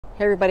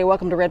Hey everybody,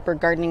 welcome to Redbird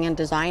Gardening and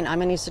Design. I'm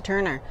Anissa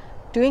Turner.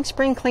 Doing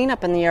spring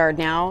cleanup in the yard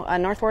now.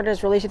 North Florida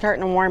is really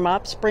starting to warm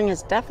up. Spring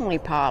has definitely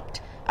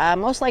popped.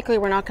 Most likely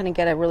we're not going to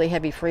get a really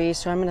heavy freeze,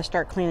 so I'm going to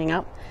start cleaning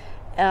up.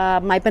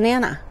 My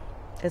banana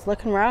is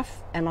looking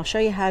rough, and I'll show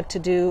you how to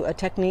do a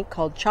technique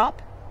called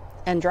chop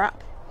and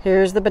drop.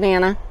 Here's the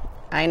banana.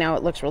 I know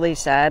it looks really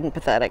sad and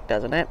pathetic,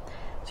 doesn't it?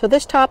 So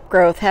this top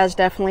growth has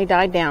definitely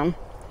died down.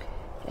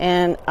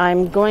 And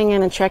I'm going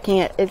in and checking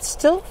it. It's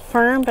still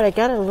firm, but I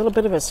got a little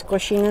bit of a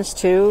squishiness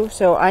too.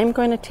 So I'm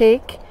going to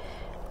take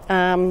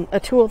a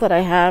tool that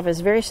I have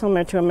is very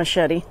similar to a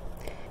machete,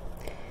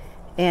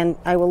 and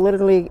I will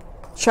literally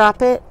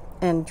chop it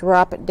and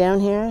drop it down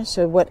here.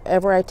 So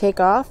whatever I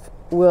take off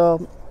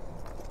will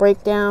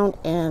break down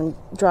and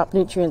drop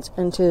nutrients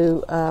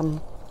into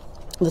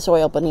the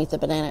soil beneath the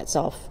banana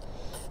itself.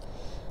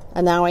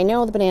 And now I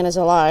know the banana is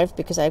alive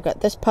because I've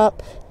got this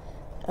pup,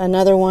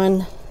 another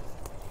one,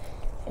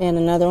 and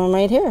another one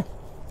right here.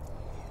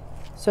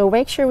 So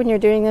make sure when you're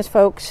doing this,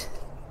 folks,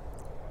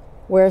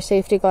 wear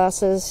safety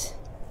glasses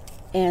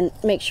and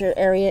make sure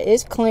area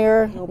is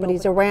clear,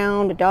 nobody's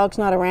around, a dog's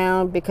not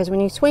around, because when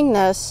you swing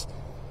this,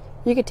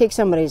 you could take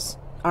somebody's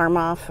arm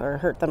off or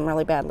hurt them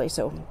really badly.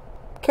 So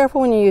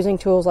careful when you're using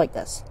tools like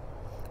this.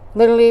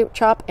 Literally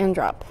chop and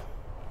drop.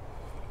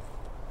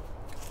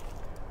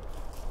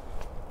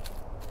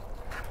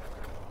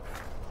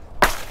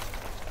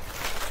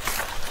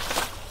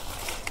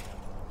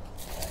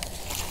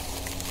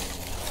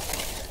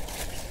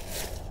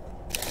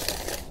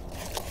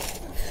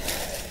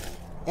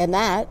 And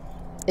that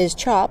is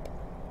chop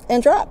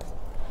and drop.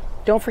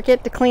 Don't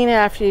forget to clean it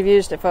after you've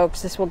used it,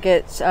 folks. This will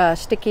get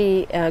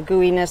sticky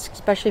gooiness,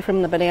 especially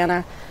from the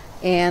banana,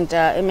 and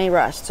it may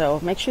rust.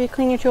 So make sure you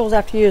clean your tools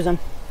after you use them.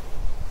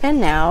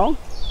 And now,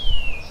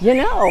 you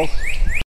know.